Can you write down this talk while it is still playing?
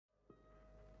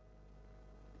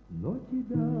но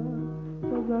тебя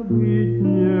позабыть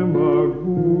не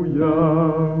могу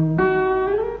я.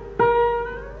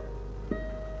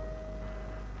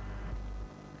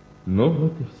 Ну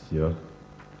вот и все.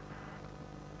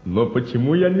 Но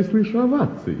почему я не слышу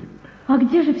овации? А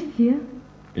где же все?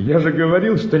 Я же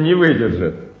говорил, что не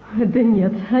выдержат. Да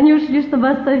нет, они ушли, чтобы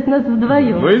оставить нас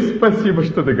вдвоем. Ну и спасибо,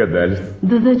 что догадались.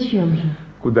 Да зачем же?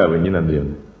 Куда вы, Нина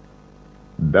Андреевна?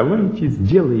 Давайте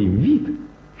сделаем вид,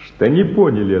 что не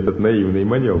поняли этот наивный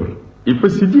маневр, и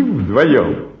посидим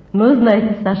вдвоем. Ну,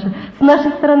 знаете, Саша, с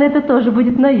нашей стороны это тоже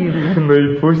будет наивно. Ну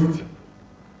и пусть.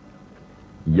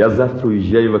 Я завтра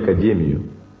уезжаю в академию,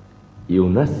 и у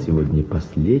нас сегодня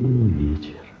последний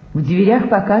вечер. В дверях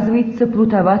показывается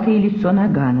плутоватое лицо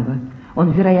Наганова.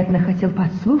 Он, вероятно, хотел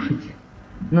подслушать,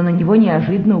 но на него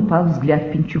неожиданно упал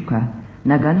взгляд Пинчука.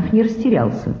 Наганов не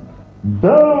растерялся.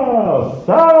 Да,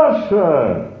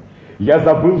 Саша! Я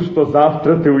забыл, что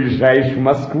завтра ты уезжаешь в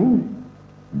Москву.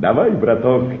 Давай,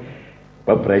 браток,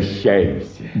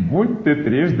 попрощаемся. Будь ты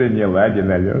трижды не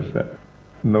ладен, Алеша.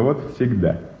 Но вот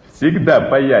всегда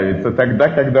появится тогда,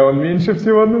 когда он меньше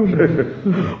всего нужен.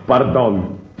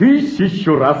 Пардон,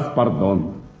 1000 раз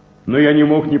пардон. Но я не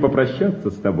мог не попрощаться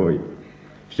с тобой.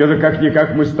 Все же,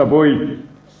 как-никак, мы с тобой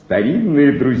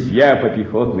старинные друзья по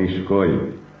пехотной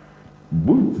школе.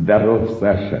 Будь здоров,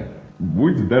 Саша.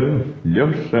 Будь здоров,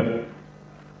 Леша.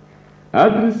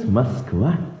 Адрес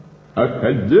Москва.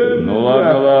 Академия. Ну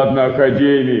ладно,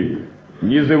 академик.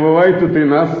 Не забывай тут и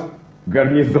нас,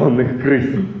 гарнизонных крыс.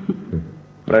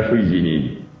 Прошу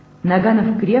извинений.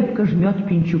 Наганов крепко жмет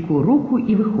Пинчуку руку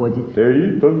и выходит.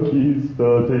 Три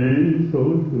танкиста, три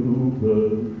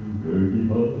друга.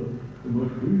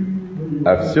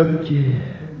 А все-таки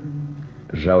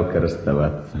жалко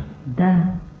расставаться.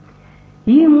 Да.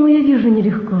 И ему, я вижу,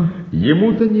 нелегко.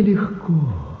 Ему-то нелегко.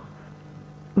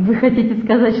 Вы хотите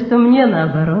сказать, что мне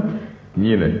наоборот?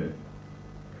 Нина,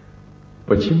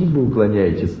 почему вы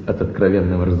уклоняетесь от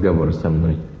откровенного разговора со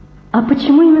мной? А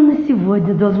почему именно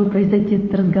сегодня должен произойти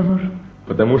этот разговор?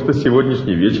 Потому что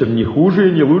сегодняшний вечер не хуже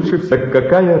и не лучше. Так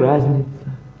какая разница?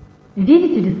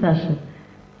 Видите ли, Саша,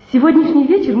 сегодняшний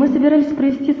вечер мы собирались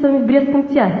провести с вами в Брестском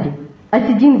театре, а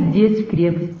сидим здесь, в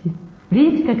крепости.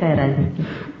 Видите, какая разница?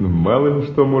 Мало ли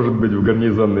что может быть в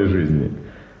гарнизонной жизни.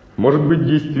 Может быть,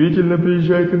 действительно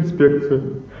приезжает инспекция.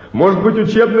 Может быть,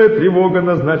 учебная тревога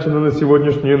назначена на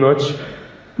сегодняшнюю ночь.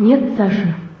 Нет,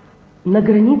 Саша, на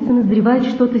границе назревает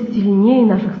что-то сильнее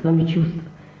наших с вами чувств.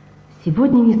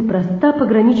 Сегодня неспроста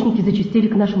пограничники зачастили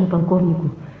к нашему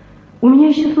полковнику. У меня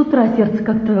еще с утра сердце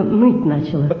как-то ныть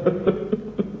начало.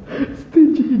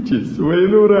 Стыдитесь,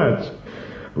 военврач.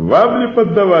 Вам ли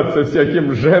поддаваться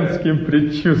всяким женским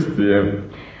предчувствиям?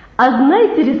 А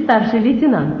знаете ли, старший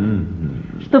лейтенант,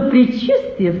 что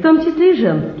предчувствия, в том числе и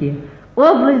женские,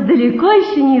 область далеко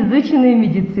еще не изученная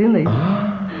медициной?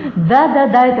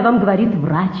 Да, это вам говорит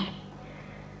врач.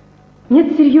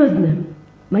 Нет, серьезно,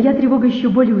 моя тревога еще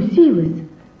более усилилась,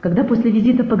 когда после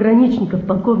визита пограничников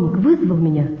полковник вызвал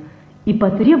меня и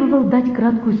потребовал дать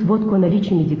краткую сводку о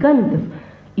наличии медикаментов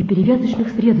и перевязочных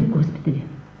средств в госпитале.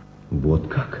 Вот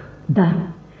как? Да.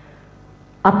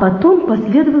 А потом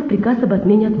последовал приказ об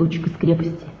отмене отлучек из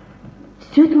крепости.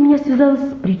 Все это у меня связалось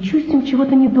с предчувствием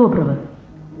чего-то недоброго.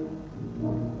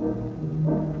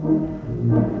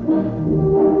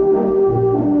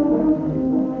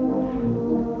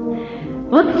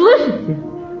 Вот слышите?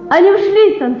 Они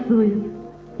ушли и танцуют.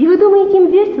 И вы думаете,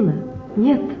 им весело?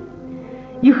 Нет.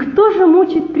 Их тоже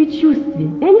мучает предчувствие,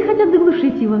 и они хотят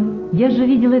заглушить его. Я же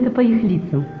видела это по их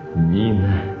лицам.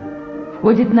 Нина.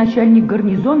 Входит начальник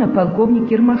гарнизона полковник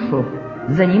Ермашов.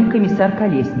 За ним комиссар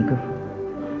Колесников.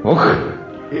 Ох,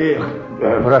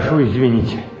 прошу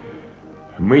извинить.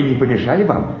 Мы не помешали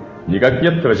вам? Никак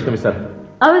нет, товарищ комиссар.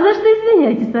 А вы за что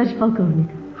извиняетесь, товарищ полковник?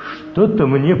 Что-то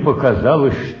мне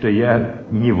показалось, что я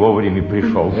не вовремя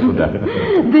пришел сюда.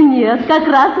 Да нет, как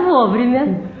раз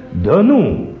вовремя. Да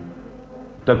ну!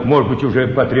 Так, может быть, уже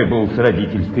потребовалось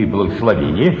родительское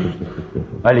благословение?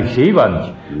 Алексей Иванович,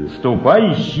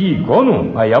 ступай, ищи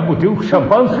икону, а я бутылку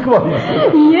шампанского.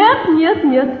 Нет,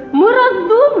 мы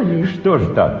раздумали. Что ж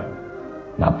так?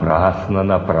 Напрасно.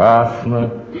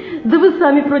 Да вы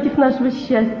сами против нашего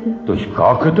счастья. То есть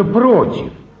как это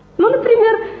против? Ну,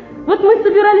 например, вот мы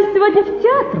собирались сегодня в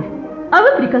театр, а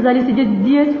вы приказали сидеть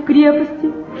здесь, в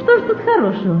крепости. Что ж тут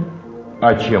хорошего?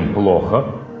 А чем плохо?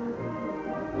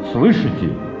 Слышите?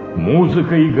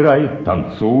 Музыка играет,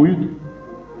 танцует.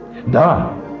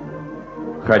 Да.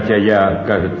 Хотя я,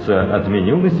 кажется,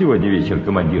 отменил на сегодня вечер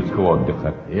командирского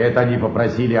отдыха. И это они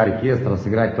попросили оркестра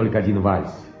сыграть только один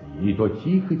вальс. И то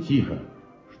тихо-тихо,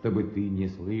 чтобы ты не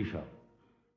слышал.